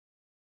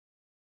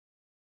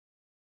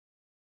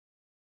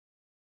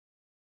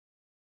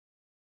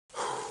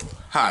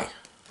Hi,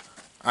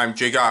 I'm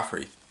Jay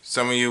Godfrey.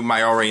 Some of you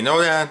might already know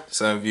that.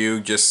 Some of you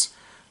just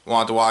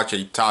want to watch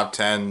a top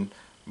 10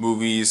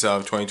 movies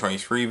of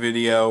 2023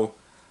 video,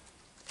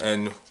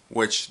 in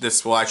which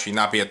this will actually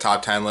not be a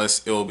top 10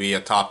 list, it will be a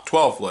top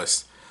 12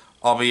 list.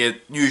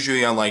 Albeit,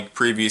 usually unlike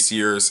previous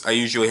years, I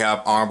usually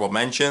have honorable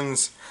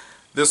mentions.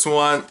 This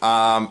one,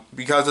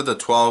 because of the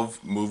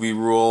 12 movie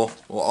rule,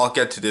 well, I'll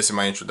get to this in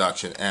my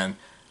introduction, and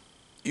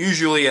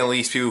usually, at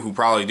least people who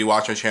probably do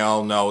watch my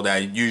channel know that I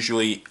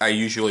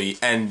usually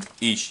end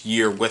each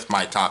year with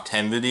my top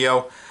 10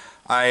 video.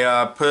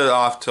 I put it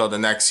off till the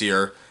next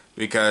year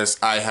because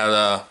I had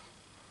a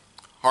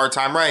hard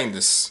time writing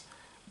this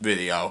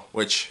video,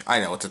 which I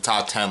know it's a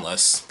top 10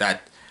 list.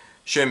 That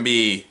shouldn't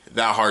be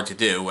that hard to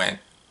do, and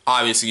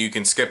obviously you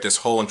can skip this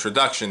whole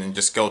introduction and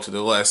just go to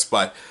the list,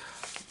 but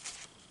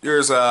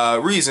there's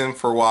a reason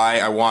for why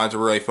I wanted to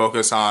really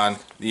focus on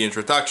the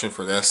introduction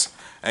for this.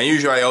 And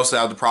usually I also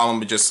have the problem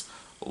with just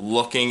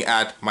looking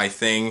at my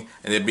thing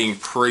and it being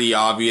pretty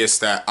obvious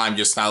that I'm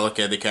just not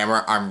looking at the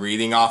camera, I'm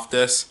reading off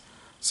this.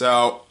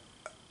 So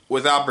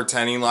without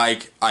pretending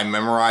like I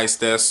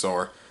memorized this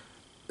or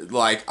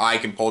like I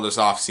can pull this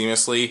off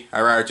seamlessly,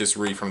 I'd rather just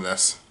read from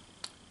this.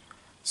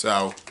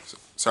 So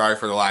sorry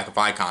for the lack of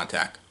eye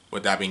contact.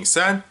 With that being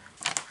said,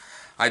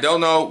 I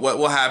don't know what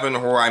will happen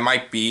or where I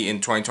might be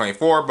in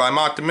 2024, but I'm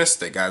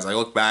optimistic as I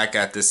look back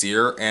at this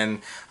year and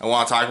I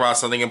want to talk about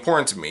something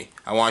important to me.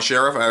 I want to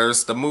share with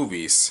others the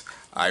movies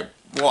I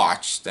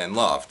watched and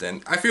loved.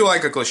 And I feel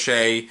like a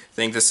cliche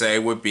thing to say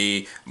would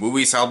be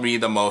movies helped me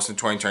the most in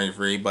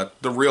 2023,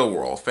 but the real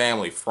world,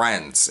 family,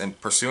 friends, and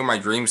pursuing my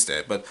dreams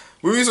did. But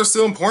movies are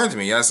still important to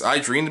me as I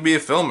dream to be a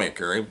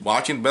filmmaker.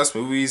 Watching the best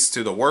movies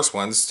to the worst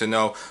ones to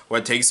know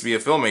what it takes to be a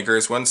filmmaker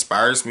is what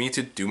inspires me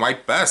to do my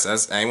best.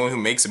 As anyone who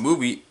makes a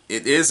movie,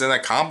 it is an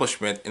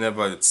accomplishment in and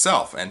of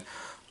itself. And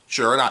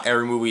sure, not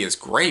every movie is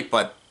great,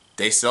 but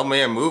they still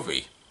made a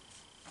movie.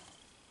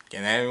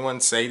 Can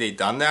anyone say they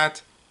done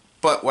that?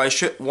 But what I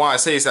should want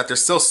to say is that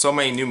there's still so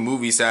many new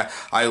movies that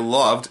I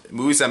loved,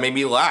 movies that made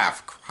me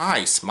laugh,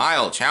 cry,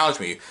 smile, challenge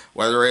me,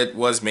 whether it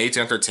was made to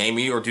entertain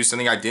me or do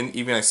something I didn't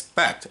even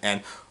expect.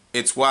 And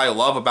it's what I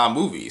love about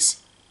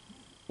movies.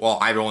 Well,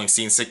 I've only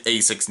seen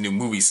 86 new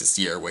movies this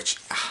year, which,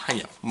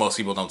 most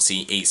people don't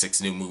see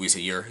 86 new movies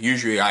a year.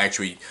 Usually I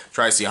actually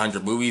try to see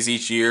 100 movies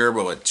each year,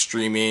 but with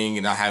streaming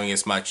and not having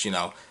as much,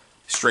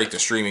 straight to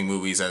streaming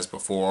movies as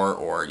before,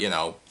 or,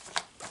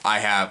 I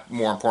have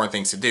more important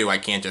things to do. I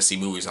can't just see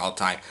movies all the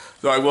time.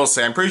 Though I will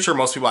say, I'm pretty sure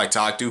most people I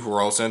talk to who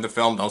are also into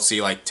film don't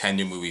see like 10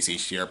 new movies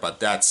each year, but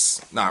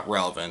that's not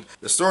relevant.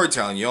 The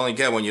storytelling you only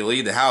get when you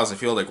leave the house and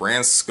feel the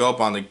grand scope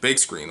on the big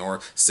screen, or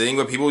sitting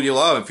with people you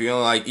love and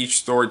feeling like each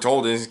story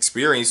told is an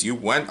experience you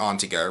went on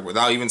together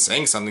without even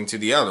saying something to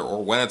the other,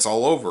 or when it's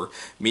all over,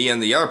 me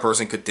and the other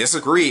person could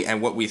disagree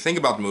and what we think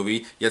about the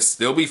movie, yet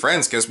still be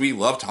friends because we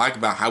love talking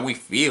about how we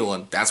feel,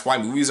 and that's why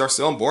movies are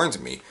still important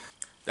to me.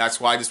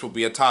 That's why this will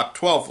be a top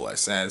 12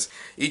 list, as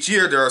each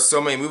year there are so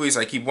many movies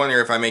I keep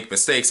wondering if I make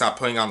mistakes not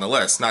putting on the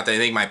list. Not that I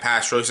think my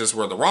past choices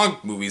were the wrong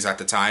movies at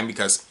the time,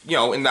 because,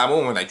 in that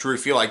moment I truly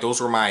feel like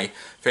those were my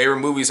favorite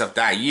movies of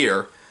that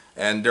year,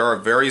 and there are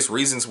various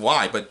reasons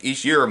why, but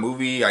each year a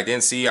movie I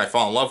didn't see I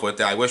fall in love with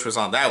that I wish was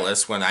on that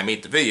list when I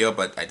made the video,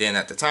 but I didn't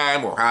at the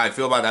time, or how I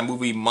feel about that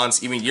movie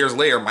months, even years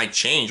later might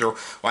change, or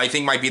what I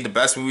think might be the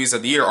best movies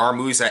of the year are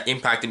movies that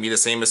impacted me the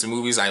same as the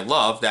movies I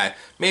love that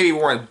maybe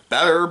weren't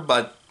better,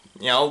 but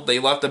they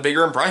left a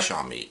bigger impression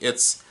on me.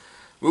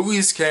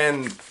 Movies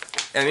can,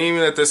 and even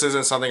if this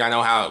isn't something I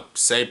know how to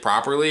say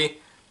properly,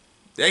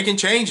 they can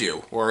change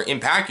you or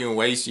impact you in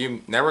ways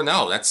you never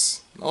know.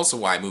 That's also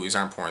why movies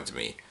are important to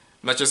me.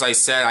 Much as I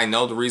said I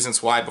know the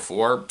reasons why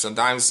before,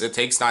 sometimes it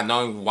takes not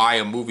knowing why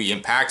a movie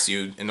impacts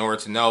you in order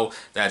to know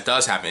that it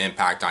does have an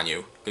impact on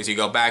you, because you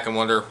go back and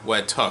wonder what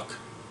it took.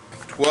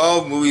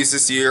 12 movies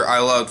this year I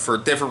loved for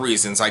different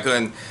reasons. I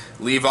couldn't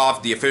leave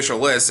off the official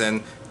list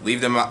and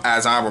leave them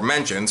as honorable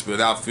mentions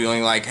without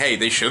feeling like, hey,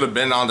 they should have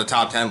been on the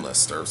top 10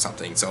 list or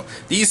something. So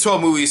these 12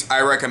 movies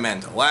I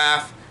recommend to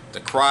laugh, to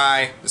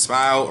cry, to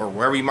smile, or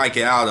wherever you might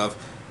get out of.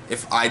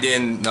 If I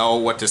didn't know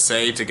what to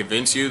say to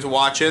convince you to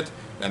watch it,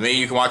 then maybe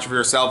you can watch it for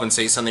yourself and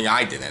say something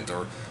I didn't.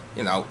 Or,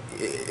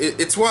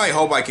 it's what I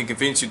hope I can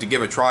convince you to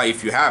give a try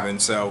if you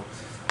haven't. So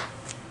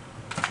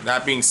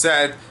that being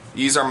said,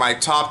 these are my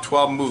top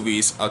 12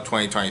 movies of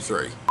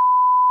 2023.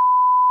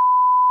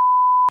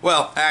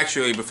 Well,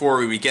 actually, before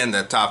we begin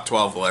the top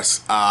 12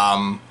 list,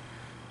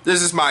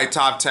 this is my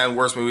top 10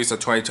 worst movies of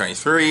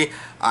 2023.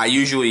 I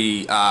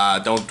usually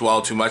don't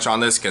dwell too much on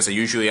this because I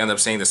usually end up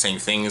saying the same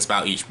things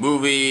about each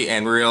movie,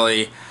 and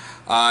really,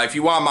 if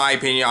you want my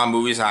opinion on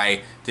movies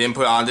I didn't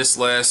put on this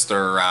list,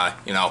 or,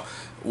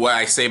 what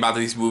I say about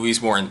these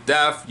movies more in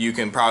depth, you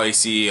can probably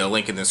see a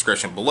link in the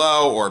description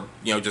below, or,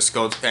 just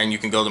go and you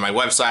can go to my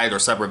website or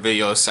separate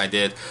videos I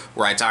did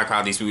where I talk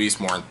about these movies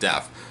more in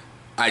depth.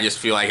 I just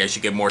feel like I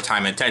should give more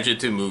time and attention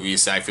to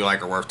movies that I feel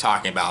like are worth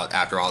talking about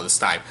after all this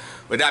time.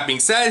 With that being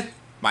said,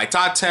 my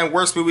top 10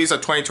 worst movies of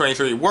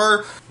 2023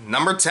 were: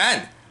 number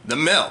 10, The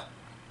Mill;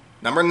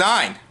 number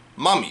 9,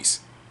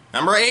 Mummies;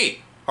 number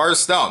 8, Heart of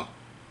Stone.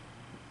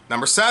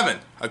 Number 7,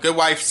 A Good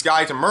Wife's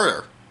Guide to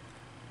Murder.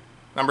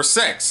 Number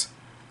 6,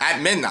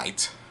 At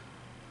Midnight.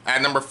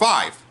 At number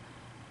 5,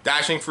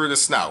 Dashing Through the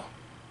Snow.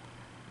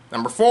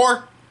 Number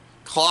 4,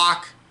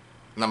 Clock.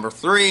 Number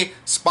 3,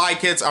 Spy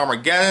Kids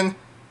Armageddon.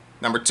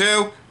 Number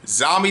 2,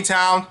 Zombie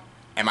Town.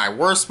 And my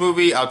worst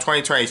movie of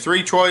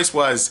 2023 choice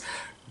was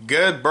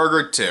Good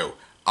Burger 2.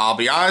 I'll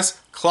be honest,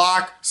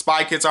 Clock,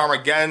 Spy Kids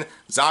Armageddon,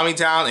 Zombie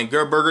Town, and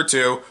Good Burger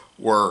 2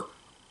 were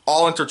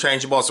all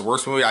interchangeable as the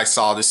worst movie I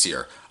saw this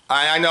year.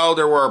 I know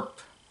there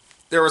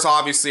was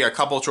obviously a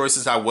couple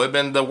choices that would have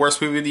been the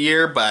worst movie of the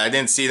year, but I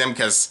didn't see them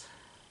because,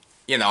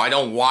 I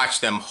don't watch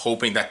them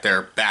hoping that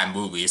they're bad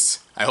movies.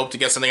 I hope to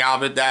get something out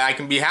of it that I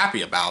can be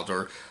happy about,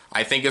 or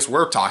I think is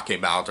worth talking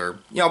about, or,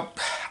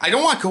 I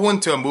don't want to go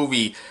into a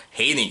movie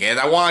hating it.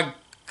 I want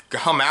to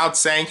come out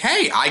saying,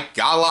 hey, I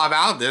got a lot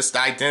out of this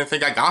that I didn't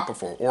think I got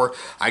before, or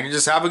I can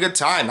just have a good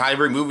time. Not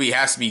every movie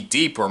has to be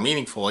deep or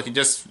meaningful. It can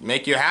just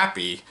make you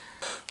happy.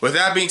 With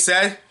that being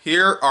said,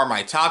 here are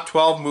my top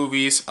 12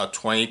 movies of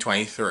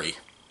 2023.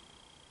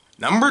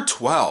 Number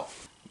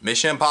 12,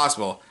 Mission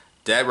Impossible: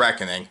 Dead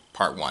Reckoning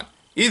Part 1.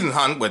 Ethan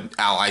Hunt, with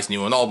allies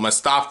new and old, must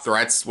stop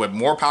threats with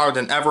more power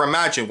than ever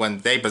imagined when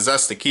they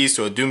possess the keys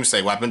to a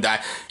doomsday weapon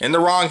that, in the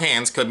wrong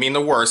hands, could mean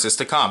the worst is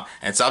to come,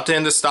 and it's up to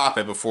him to stop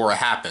it before it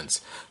happens.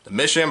 The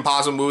Mission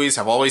Impossible movies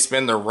have always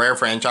been the rare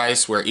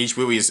franchise where each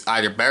movie is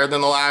either better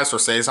than the last or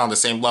stays on the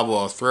same level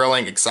of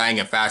thrilling,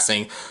 exciting, and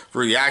fascinating,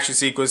 through the action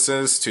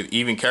sequences to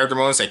even character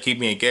moments that keep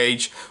me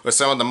engaged with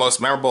some of the most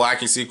memorable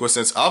action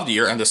sequences of the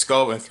year, and the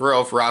scope and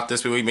thrill throughout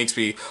this movie makes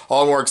me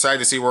all the more excited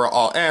to see where it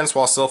all ends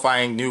while still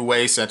finding new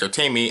ways to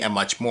entertain me and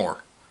much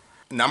more.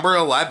 Number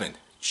 11,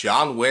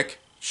 John Wick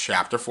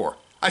Chapter 4.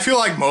 I feel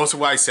like most of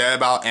what I said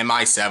about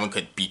MI7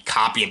 could be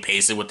copy and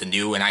pasted with the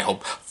new, and I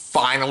hope,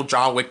 final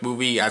John Wick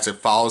movie, as it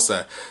follows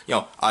a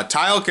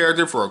title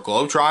character for a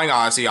globe-trotting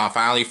odyssey on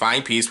finally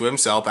finding peace with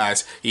himself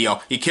as he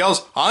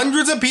kills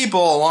hundreds of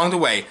people along the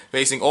way,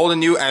 facing old and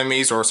new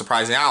enemies or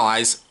surprising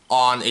allies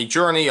on a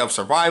journey of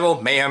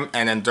survival, mayhem,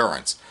 and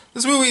endurance.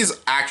 This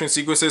movie's action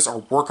sequences are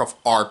work of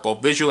art,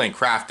 both visually and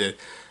crafted,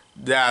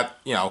 that,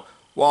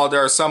 while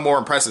there are some more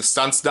impressive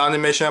stunts done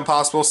in Mission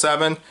Impossible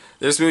 7,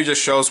 this movie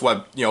just shows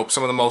what,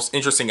 some of the most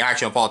interesting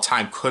action of all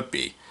time could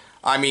be.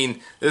 I mean,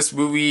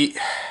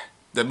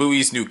 the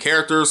movie's new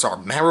characters are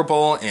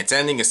memorable, and its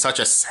ending is such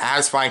a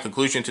satisfying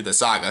conclusion to the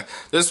saga.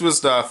 This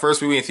was the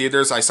first movie in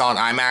theaters I saw in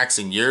IMAX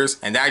in years,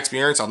 and that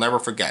experience I'll never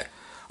forget.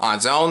 On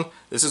its own,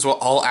 this is what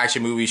all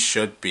action movies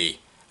should be,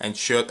 and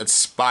should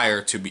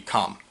aspire to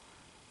become.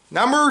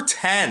 Number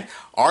 10,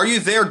 Are You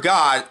There,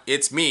 God?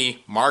 It's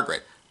Me,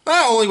 Margaret.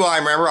 Not only will I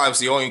remember I was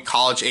the only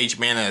college-age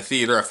man in a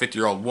theater, a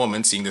 50-year-old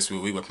woman, seeing this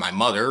movie with my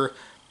mother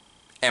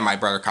and my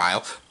brother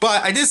Kyle,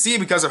 but I did see it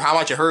because of how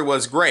much I heard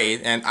was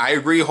great, and I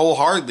agree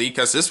wholeheartedly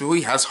because this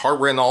movie has heart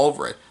written all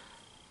over it.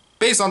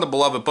 Based on the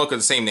beloved book of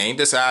the same name,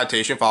 this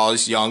adaptation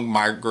follows young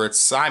Margaret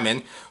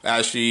Simon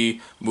as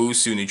she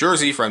moves to New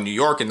Jersey from New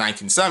York in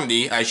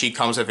 1970, as she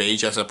comes of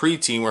age as a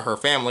preteen with her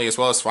family, as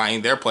well as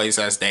finding their place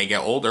as they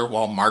get older,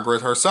 while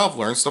Margaret herself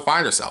learns to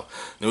find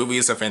herself. The movie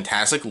is a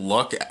fantastic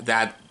look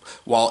that,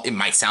 while it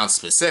might sound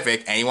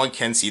specific, anyone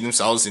can see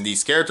themselves in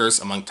these characters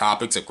among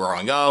topics of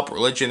growing up,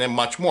 religion, and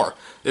much more.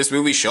 This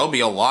movie showed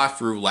me a lot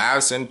through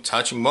laughs and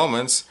touching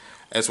moments,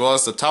 as well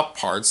as the tough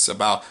parts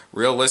about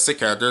realistic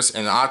characters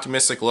and an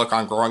optimistic look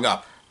on growing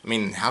up. I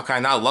mean, how can I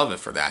not love it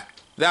for that?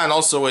 That, and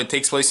also it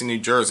takes place in New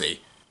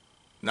Jersey.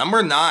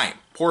 Number 9,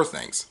 Poor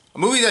Things. A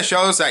movie that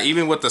shows that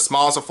even with the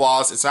smallest of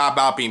flaws, it's not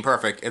about being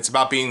perfect, it's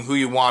about being who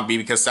you want to be,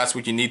 because that's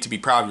what you need to be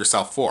proud of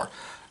yourself for.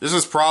 This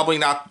is probably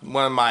not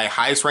one of my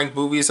highest ranked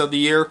movies of the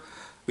year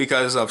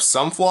because of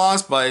some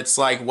flaws, but it's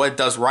like what it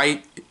does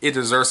right, it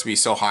deserves to be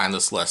so high on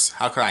this list.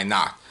 How could I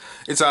not?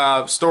 It's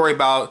a story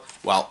about,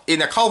 well,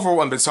 in a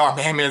colorful and bizarre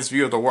man's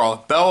view of the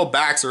world, Belle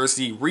Baxter is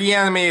the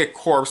reanimated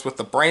corpse with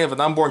the brain of an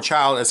unborn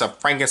child as a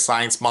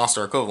Frankenstein's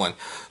monster equivalent.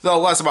 Though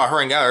less about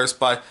hurting others,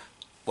 but,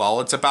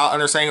 well, it's about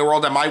understanding a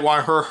world that might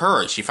want her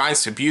hurt. She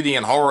finds the beauty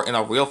and horror in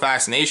a real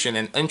fascination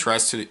and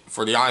interest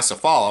for the audience to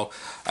follow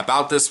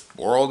about this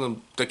world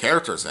and the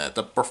characters in it.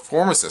 The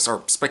performances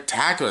are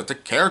spectacular. The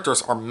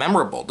characters are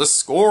memorable. The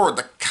score,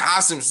 the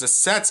costumes, the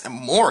sets, and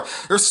more.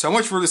 There's so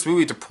much for this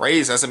movie to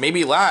praise, as it made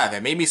me laugh.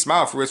 It made me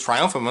smile through its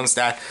triumphant moments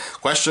that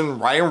question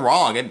right and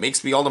wrong. It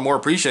makes me all the more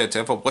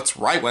appreciative of what's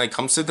right when it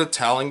comes to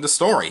telling the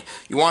story.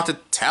 You want to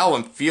tell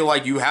and feel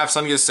like you have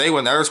something to say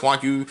when others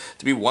want you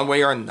to be one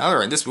way or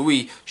another. And this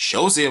movie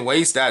shows it in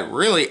ways that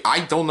really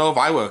I don't know if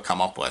I would have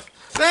come up with.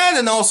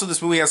 And also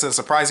this movie has a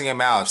surprising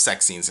amount of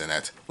sex scenes in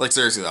it. Like,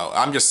 seriously though,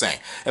 I'm just saying.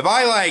 If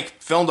I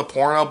filmed a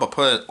porno but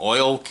put an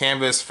oil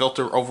canvas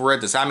filter over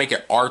it, does that make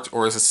it art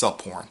or is it still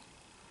porn?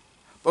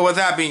 But with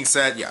that being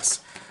said,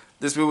 yes.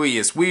 This movie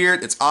is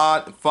weird, it's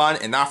odd, fun,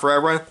 and not for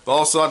everyone, but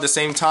also at the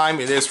same time,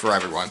 it is for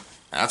everyone.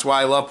 And that's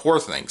why I love Poor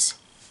Things.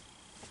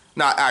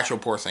 Not actual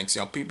poor things,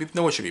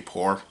 no one should be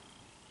poor.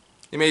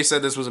 You may have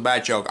said this was a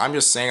bad joke. I'm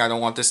just saying I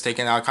don't want this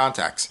taken out of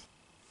context.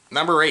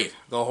 Number 8,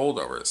 The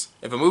Holdovers.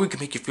 If a movie can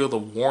make you feel the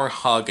warm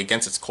hug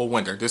against its cold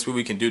winter, this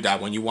movie can do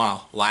that when you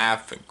want to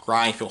laugh and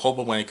cry and feel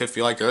hopeful when it could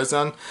feel like there is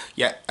none.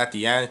 Yet, at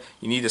the end,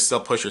 you need to still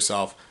push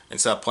yourself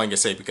instead of playing it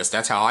safe, because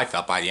that's how I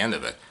felt by the end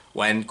of it.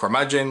 When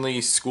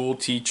curmudgeonly school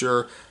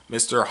teacher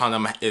Mr.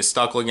 Hunnam is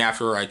stuck looking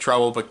after a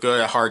troubled but good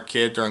at heart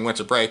kid during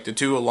winter break, the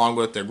two, along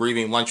with the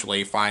grieving lunch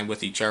lady, find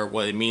with each other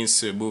what it means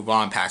to move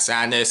on past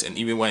sadness, and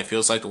even when it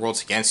feels like the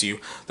world's against you,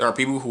 there are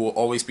people who will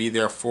always be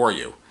there for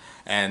you.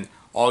 And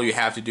all you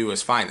have to do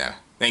is find them.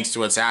 Thanks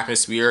to its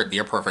atmosphere,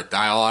 near perfect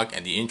dialogue,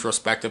 and the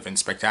introspective and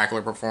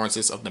spectacular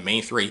performances of the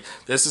main three,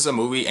 this is a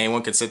movie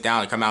anyone can sit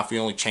down and come out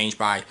feeling changed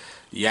by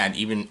the end,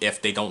 even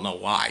if they don't know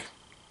why.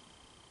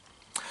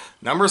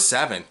 Number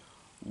 7,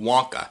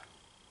 Wonka.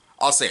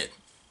 I'll say it.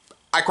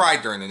 I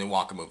cried during the new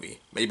Wonka movie,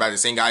 made by the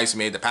same guys who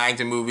made the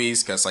Paddington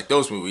movies, because like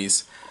those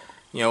movies,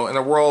 in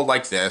a world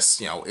like this,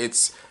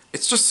 it's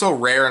just so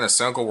rare in a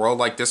cynical world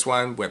like this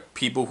one, with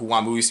people who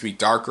want movies to be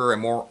darker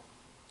and more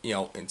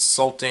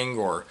insulting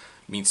or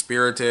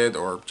mean-spirited,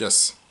 or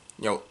just,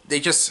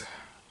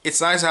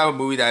 it's nice to have a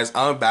movie that is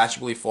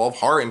unabashedly full of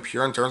heart and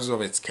pure in terms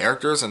of its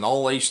characters, and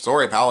all-age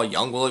story of how a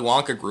young Willy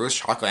Wonka grew his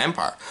chocolate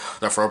empire.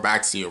 The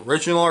throwbacks to the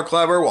original are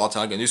clever, while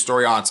telling a new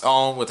story on its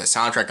own, with a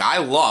soundtrack I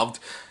loved.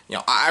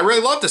 I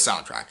really love the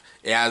soundtrack.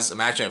 It has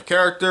imaginative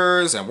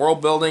characters and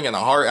world building and a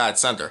heart at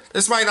its center.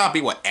 This might not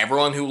be what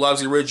everyone who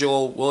loves the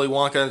original Willy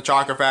Wonka and the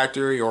Chocolate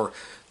Factory or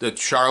the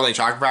Charlie and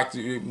Chocolate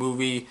Factory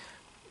movie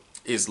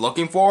is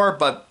looking for,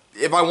 but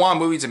if I want a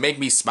movie to make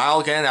me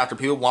smile again after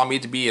people want me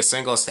to be as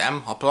cynical as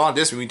them, I'll put on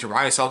this movie to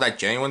remind myself that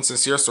genuine,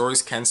 sincere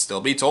stories can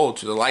still be told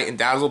to delight and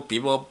dazzle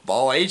people of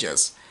all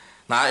ages.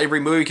 Not every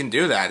movie can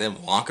do that, and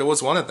Wonka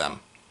was one of them.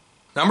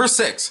 Number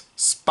 6,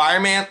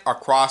 Spider-Man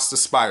Across the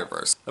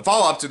Spider-Verse. The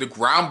follow-up to the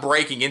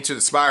groundbreaking Into the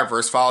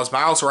Spider-Verse follows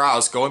Miles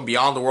Morales going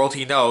beyond the world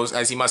he knows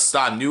as he must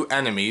stop new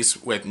enemies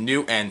with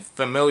new and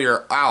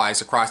familiar allies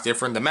across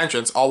different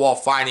dimensions, all while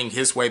finding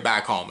his way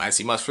back home, as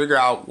he must figure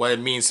out what it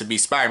means to be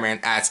Spider-Man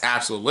at its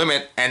absolute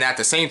limit, and at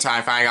the same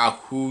time finding out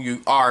who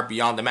you are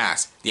beyond the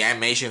mask. The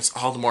animation is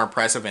all the more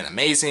impressive and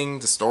amazing,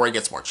 the story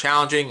gets more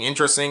challenging,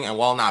 interesting, and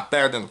while not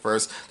better than the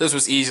first, this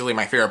was easily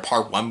my favorite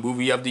Part 1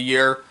 movie of the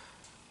year.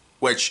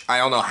 Which, I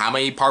don't know how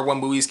many Part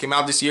 1 movies came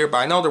out this year, but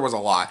I know there was a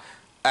lot.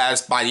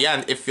 As by the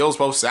end, it feels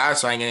both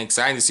satisfying and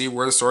exciting to see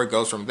where the story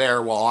goes from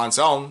there, while on its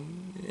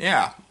own,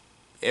 yeah,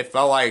 it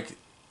felt like,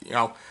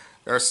 there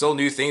are still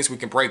new things we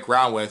can break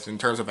ground with in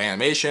terms of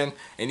animation,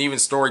 and even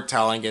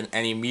storytelling in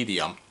any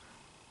medium.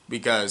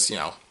 Because,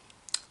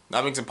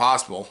 nothing's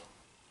impossible.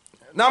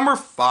 Number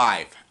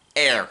 5,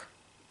 Air.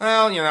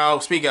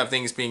 Well, speaking of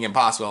things being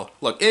impossible,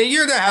 look, in a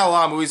year that had a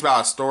lot of movies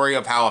about a story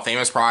of how a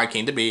famous product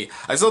came to be,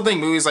 I still think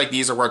movies like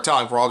these are worth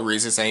telling for all the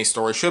reasons any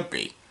story should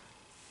be.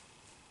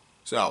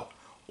 So,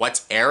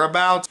 what's Air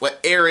about? What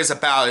Air is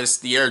about is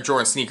the Air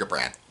Jordan sneaker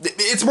brand.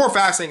 It's more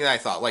fascinating than I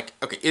thought.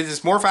 It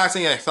is more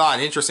fascinating than I thought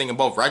and interesting in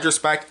both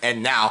retrospect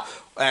and now.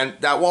 And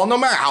that, well, no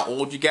matter how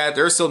old you get,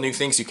 there are still new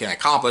things you can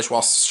accomplish,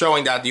 while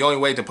showing that the only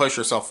way to push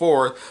yourself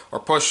forward, or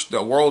push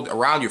the world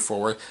around you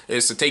forward,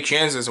 is to take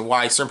chances, and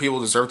why certain people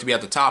deserve to be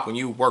at the top when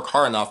you work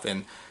hard enough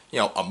in,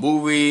 a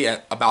movie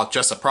about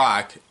just a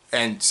product,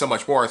 and so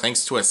much more,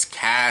 thanks to its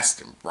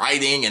cast, and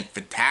writing, and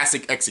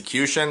fantastic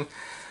execution.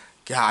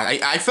 God,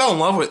 I fell in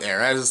love with Air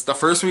as the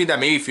first movie that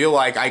made me feel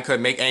like I could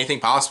make anything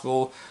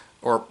possible,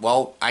 or,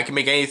 well, I can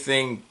make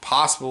anything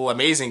possible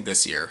amazing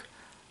this year.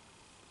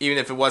 Even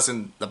if it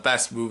wasn't the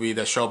best movie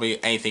that showed me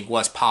anything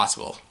was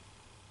possible.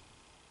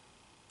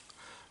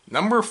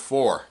 Number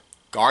 4,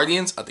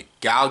 Guardians of the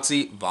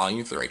Galaxy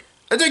Volume 3.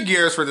 It took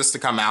years for this to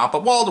come out,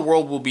 but while the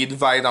world will be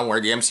divided on where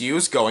the MCU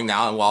is going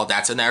now, and while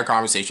that's another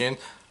conversation,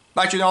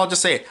 but I'll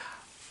just say it.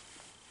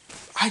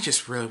 I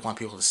just really want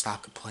people to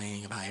stop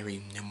complaining about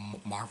every new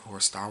Marvel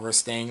or Star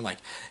Wars thing. Like,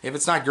 if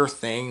it's not your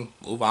thing,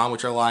 move on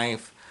with your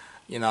life.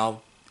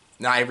 Not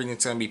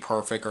everything's going to be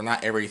perfect, or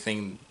not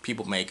everything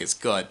people make is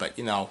good, but,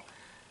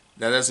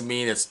 that doesn't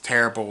mean it's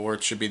terrible or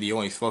it should be the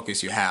only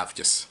focus you have.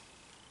 Just,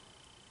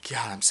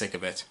 God, I'm sick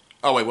of it.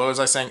 Oh wait, what was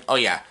I saying? Oh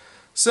yeah.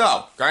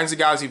 So, Guardians of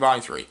the Galaxy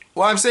Volume 3.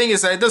 What I'm saying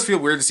is that it does feel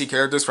weird to see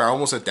characters for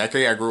almost a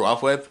decade I grew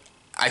up with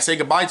I say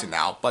goodbye to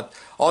now, but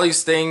all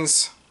these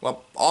things,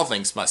 well, all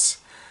things must.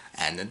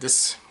 And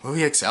this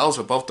movie excels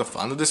with both the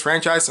fun of this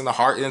franchise and the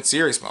heart in its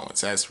serious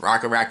moments, as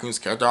Rocket Raccoon's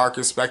character arc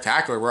is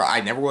spectacular, where I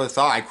never would have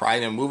thought I'd cry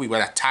in a movie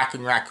with a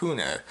talking raccoon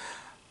in it.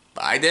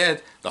 But I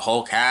did. The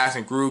whole cast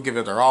and crew give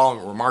it their all,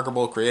 and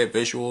remarkable creative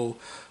visual,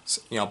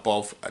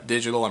 both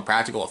digital and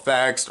practical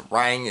effects. The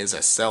writing is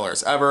as stellar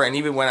as ever, and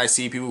even when I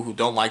see people who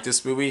don't like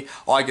this movie,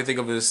 all I can think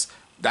of is,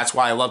 that's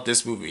why I love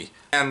this movie.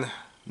 And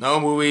no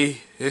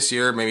movie this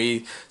year made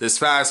me this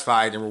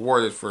satisfied and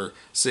rewarded for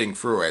sitting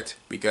through it,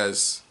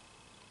 because,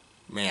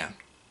 man,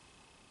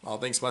 all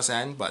things must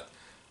end, but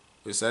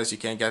who says you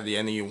can't get the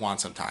ending you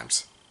want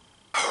sometimes?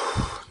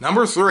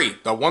 Number 3,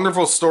 The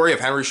Wonderful Story of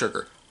Henry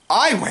Sugar.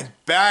 I went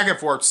back and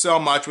forth so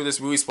much with this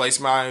movie's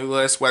placement on my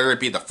list, whether it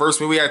be the first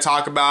movie I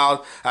talk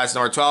about as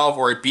number 12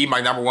 or it be my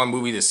number 1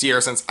 movie this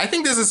year, since I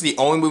think this is the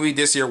only movie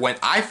this year when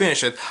I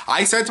finish it,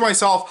 I said to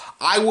myself,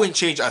 I wouldn't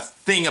change a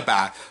thing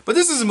about it. But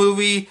this is a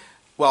movie,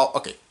 well,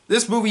 okay,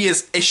 this movie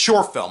is a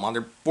short film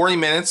under 40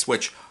 minutes,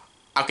 which,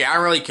 okay, I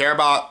don't really care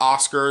about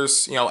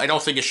Oscars. You know, I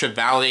don't think it should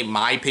validate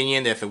my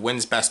opinion if it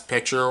wins Best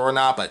Picture or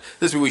not, but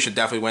this movie should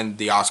definitely win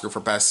the Oscar for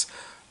Best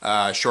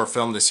Short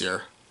Film this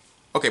year.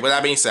 Okay, with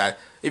that being said,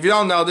 if you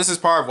don't know, this is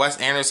part of Wes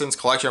Anderson's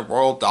collection of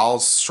Roald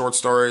Dahl's short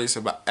stories,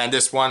 and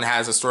this one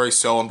has a story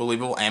so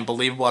unbelievable and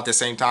believable at the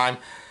same time.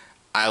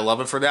 I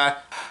love it for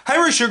that.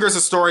 Henry Sugar is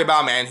a story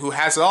about a man who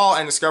has it all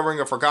and discovering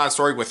a forgotten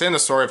story within the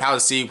story of how to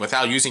see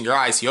without using your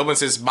eyes. He opens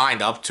his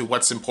mind up to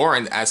what's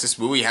important, as this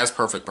movie has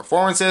perfect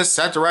performances,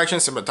 set direction,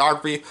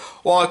 cinematography.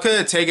 While it could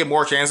have taken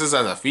more chances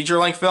as a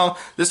feature-length film,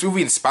 this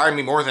movie inspired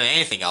me more than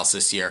anything else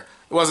this year.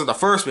 It wasn't the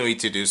first movie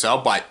to do so,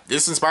 but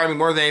this inspired me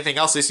more than anything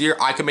else this year.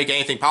 I could make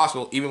anything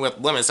possible, even with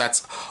limits.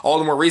 That's all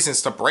the more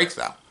reasons to break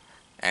them.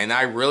 And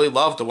I really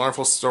love The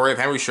Wonderful Story of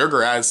Henry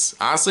Sugar as,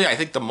 honestly, I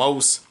think the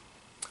most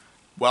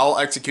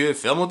well-executed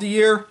film of the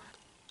year.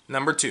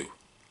 Number 2,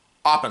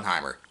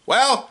 Oppenheimer.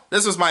 Well,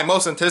 this was my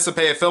most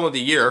anticipated film of the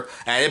year,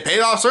 and it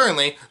paid off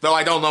certainly, though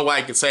I don't know what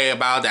I could say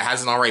about it that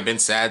hasn't already been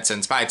said,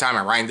 since by the time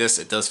I write this,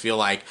 it does feel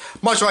like,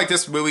 much like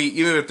this movie,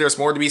 even if there's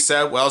more to be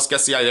said, well, let's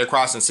get the idea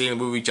across and see the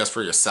movie just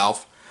for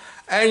yourself.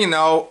 And you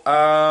know,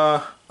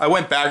 I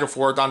went back and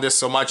forth on this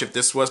so much if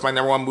this was my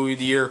number 1 movie of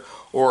the year,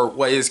 or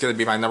what is going to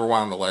be my number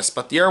 1 on the list.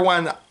 But the other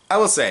one, I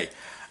will say,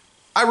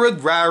 I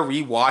would rather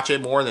rewatch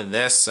it more than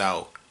this,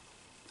 so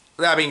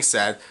that being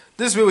said,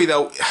 this movie,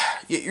 though,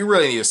 you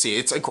really need to see it.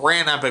 It's a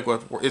grand epic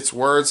with its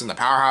words and the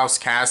powerhouse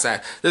cast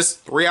that this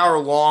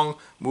 3-hour-long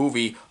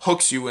movie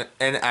hooks you in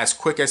as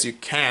quick as you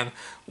can.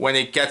 When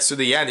it gets to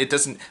the end, it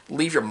doesn't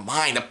leave your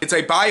mind. It's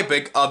a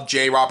biopic of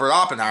J. Robert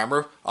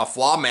Oppenheimer, a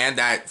flawed man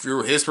that,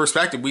 through his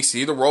perspective, we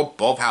see the world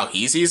both how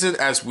he sees it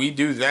as we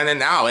do then and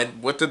now.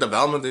 And with the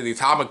development of the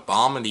atomic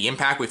bomb and the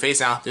impact we face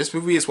now, this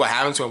movie is what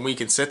happens when we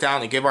can sit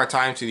down and give our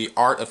time to the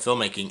art of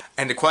filmmaking.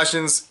 And the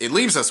questions it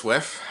leaves us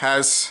with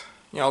has...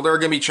 You know, there are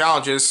going to be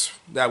challenges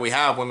that we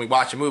have when we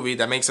watch a movie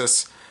that makes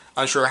us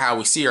unsure how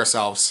we see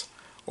ourselves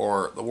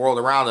or the world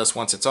around us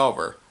once it's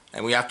over.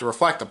 And we have to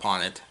reflect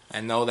upon it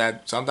and know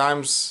that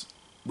sometimes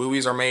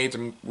movies are made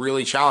to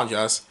really challenge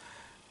us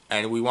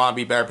and we want to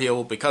be better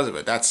people because of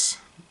it. That's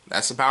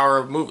the power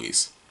of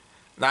movies.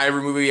 Not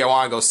every movie I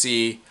want to go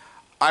see,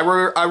 I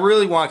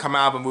really want to come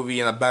out of a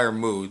movie in a better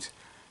mood.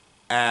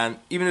 And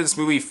even if this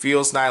movie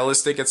feels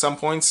nihilistic at some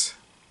points,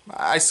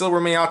 I still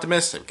remain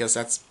optimistic because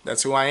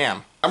that's who I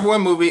am. Number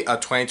 1 movie of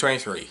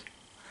 2023,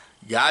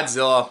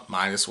 Godzilla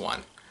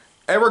 -1.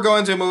 Ever go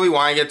into a movie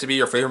wanting it to be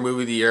your favorite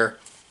movie of the year?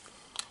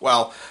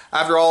 Well,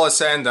 after all is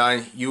said and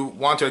done, you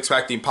want to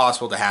expect the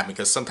impossible to happen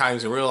because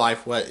sometimes in real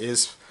life what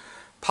is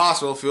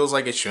possible feels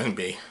like it shouldn't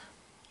be.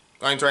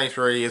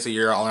 2023 is a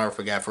year I'll never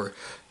forget for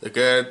the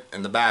good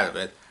and the bad of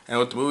it. And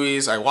with the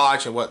movies I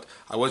watched and what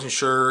I wasn't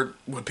sure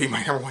would be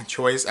my number 1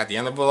 choice at the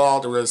end of it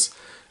all, it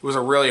was a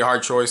really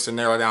hard choice to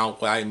narrow down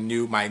what I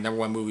knew my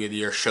number 1 movie of the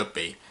year should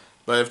be.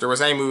 But if there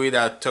was any movie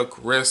that took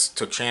risks,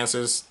 took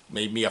chances,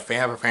 made me a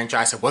fan of a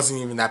franchise I wasn't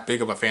even that big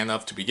of a fan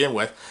of to begin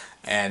with,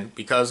 and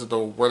because of the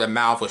word of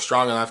mouth was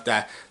strong enough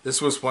that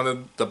this was one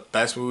of the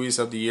best movies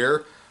of the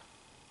year,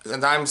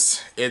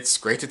 sometimes it's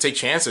great to take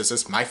chances.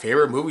 It's my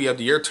favorite movie of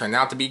the year turned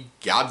out to be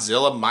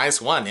Godzilla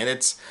 -1, and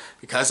it's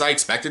because I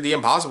expected the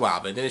impossible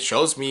out of it, and it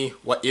shows me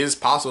what is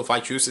possible if I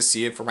choose to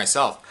see it for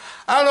myself.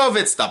 I don't know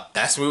if it's the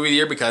best movie of the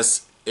year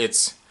because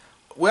it's,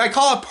 would I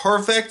call it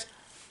perfect?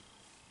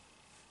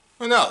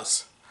 Who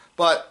knows?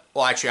 But,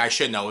 well, actually, I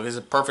should know. Is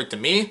it perfect to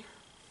me?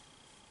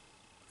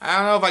 I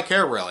don't know if I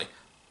care, really.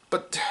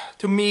 But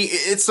to me,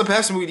 it's the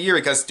best movie of the year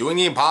because doing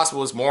the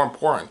impossible is more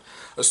important.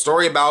 A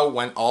story about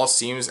when all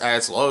seems at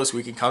its lowest,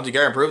 we can come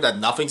together and prove that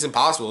nothing's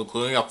impossible,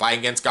 including a fight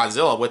against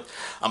Godzilla with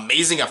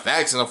amazing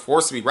effects and a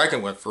force to be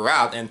reckoned with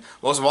throughout. And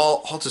most of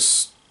all the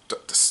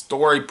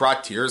story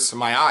brought tears to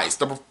my eyes.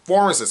 The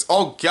performances,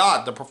 oh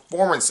God, the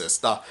performances,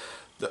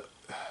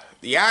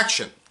 the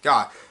action,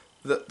 God.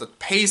 The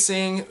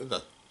pacing,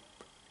 the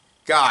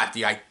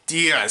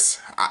ideas.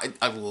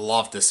 I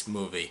love this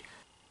movie.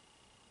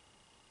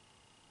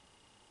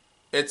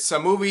 It's a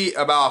movie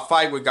about a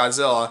fight with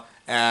Godzilla,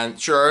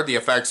 and sure, the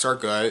effects are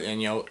good, and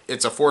you know,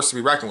 it's a force to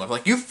be reckoned with.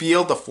 Like, you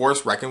feel the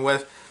force reckoned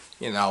with,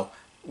 you know,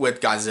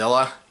 with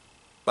Godzilla.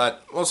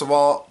 But most of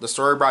all, the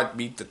story brought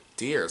me to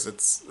tears.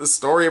 It's the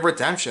story of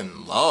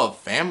redemption, love,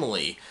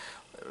 family,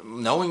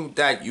 knowing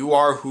that you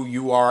are who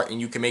you are and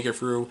you can make it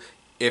through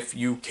if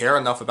you care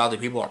enough about the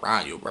people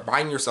around you.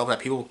 Reminding yourself that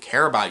people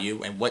care about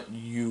you and what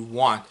you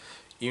want.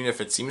 Even if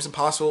it seems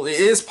impossible, it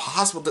is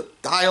possible. The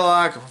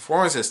dialogue, the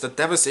performances, the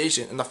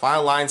devastation, and the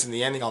final lines in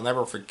the ending I'll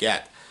never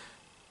forget.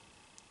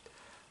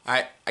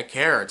 I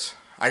cared.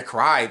 I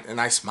cried and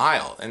I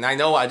smiled. And I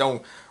know I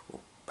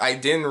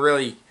didn't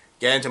really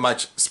get into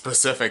much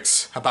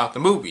specifics about the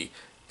movie.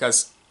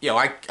 Because, you know,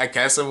 I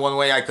guess in one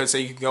way I could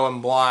say you can go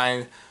in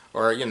blind.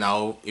 or you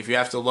know, if you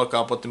have to look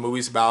up what the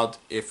movie's about,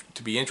 if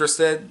to be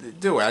interested,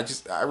 do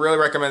it. I really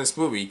recommend this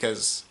movie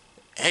because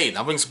hey,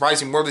 nothing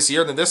surprised me more this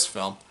year than this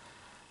film,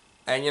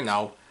 and you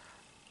know,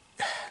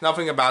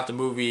 nothing about the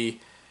movie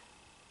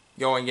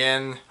going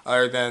in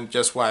other than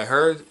just what I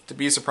heard to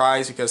be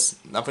surprised because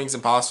nothing's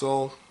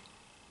impossible.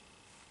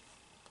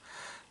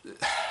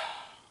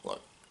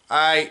 Look,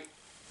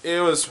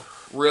 it was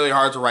really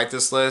hard to write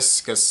this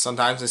list because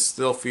sometimes I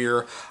still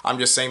fear I'm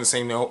just saying the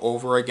same note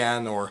over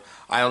again, or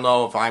I don't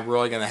know if I'm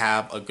really gonna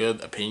have a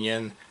good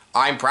opinion.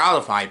 I'm proud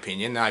of my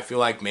opinion, and I feel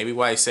like maybe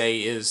what I say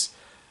is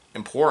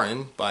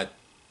important, but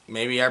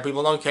maybe other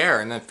people don't care,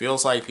 and it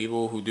feels like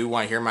people who do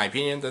want to hear my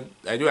opinion, that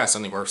I do have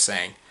something worth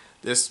saying.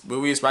 This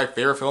movie is my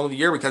favorite film of the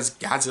year because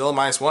Godzilla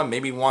Minus One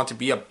made me want to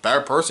be a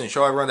better person,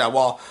 show everyone that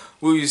while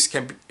movies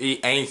can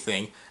be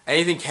anything,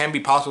 anything can be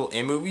possible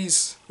in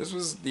movies. This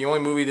was the only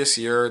movie this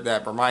year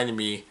that reminded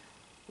me,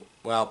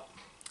 well,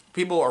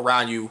 people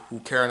around you who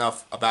care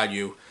enough about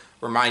you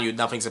remind you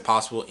nothing's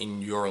impossible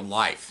in your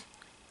life.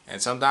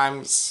 And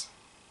sometimes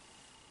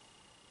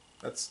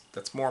that's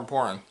more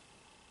important,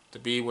 to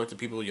be with the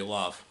people you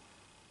love.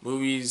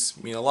 Movies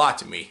mean a lot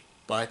to me,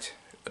 but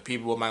the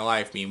people in my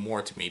life mean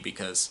more to me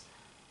because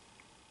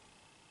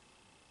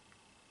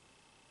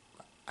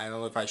I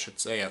don't know if I should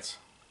say it.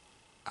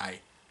 I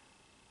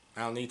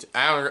I don't need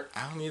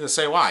to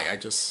say why. I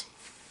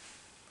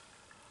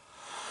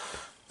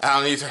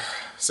don't need to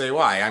say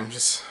why.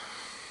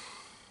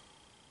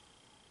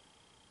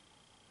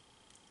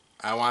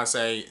 I want to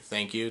say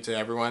thank you to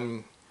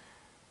everyone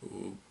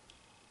who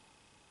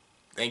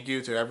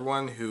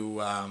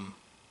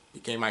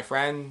became my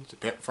friend,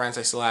 the friends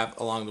I still have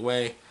along the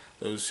way,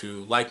 those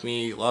who like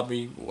me, love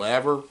me,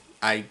 whatever.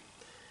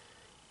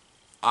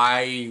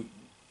 I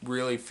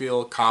really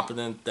feel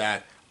confident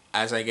that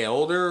as I get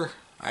older,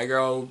 I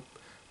grow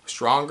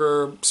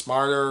stronger,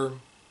 smarter.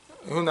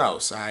 Who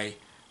knows? I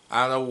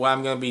don't know what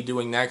I'm gonna be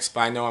doing next, but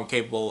I know I'm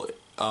capable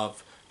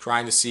of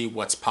trying to see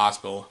what's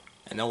possible,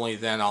 and only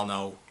then I'll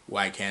know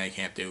what I can and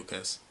can't do.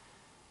 Because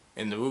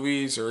in the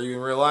movies or even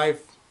real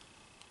life,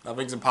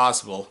 nothing's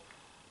impossible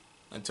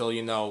until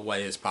you know what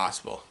is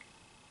possible.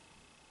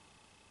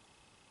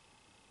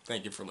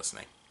 Thank you for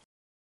listening.